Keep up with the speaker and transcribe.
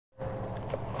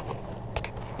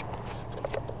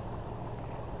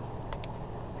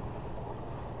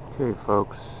Okay,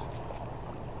 folks,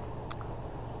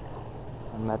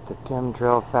 I'm at the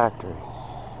chemtrail factory.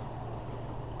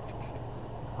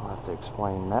 I'll have to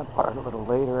explain that part a little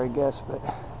later, I guess, but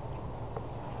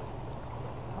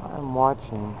I'm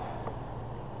watching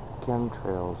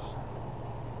chemtrails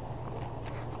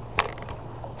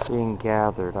being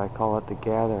gathered. I call it the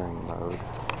gathering mode.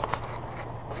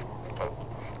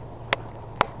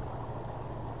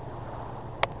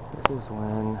 This is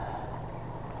when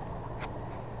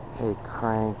they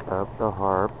crank up the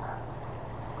harp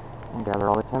and gather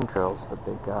all the chemtrails that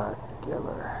they got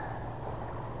together.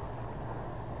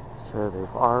 So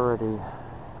they've already,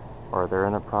 or they're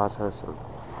in the process of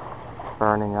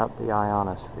burning up the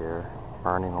ionosphere,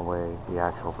 burning away the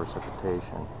actual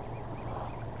precipitation,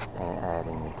 and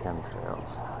adding the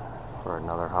chemtrails for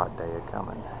another hot day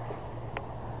a-coming.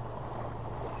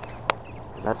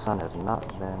 That sun has not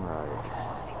been right.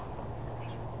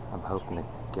 I'm hoping to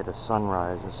get a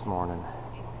sunrise this morning.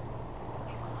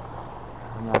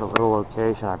 I'm at a little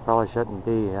location I probably shouldn't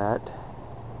be at,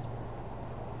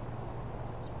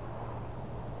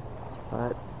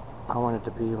 but I want it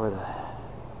to be where the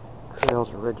trails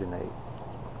originate.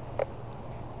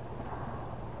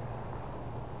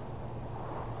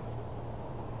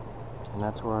 And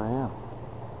that's where I am.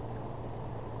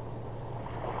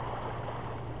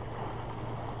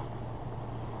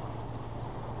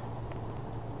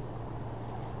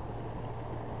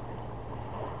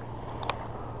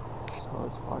 So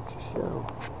let's watch the show.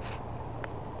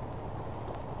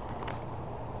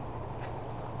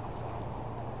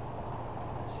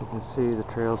 As you can see, the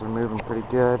trails are moving pretty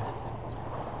good.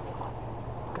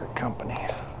 Got company.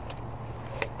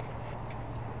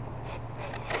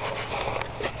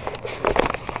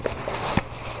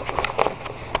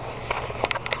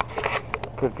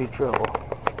 Could be trouble.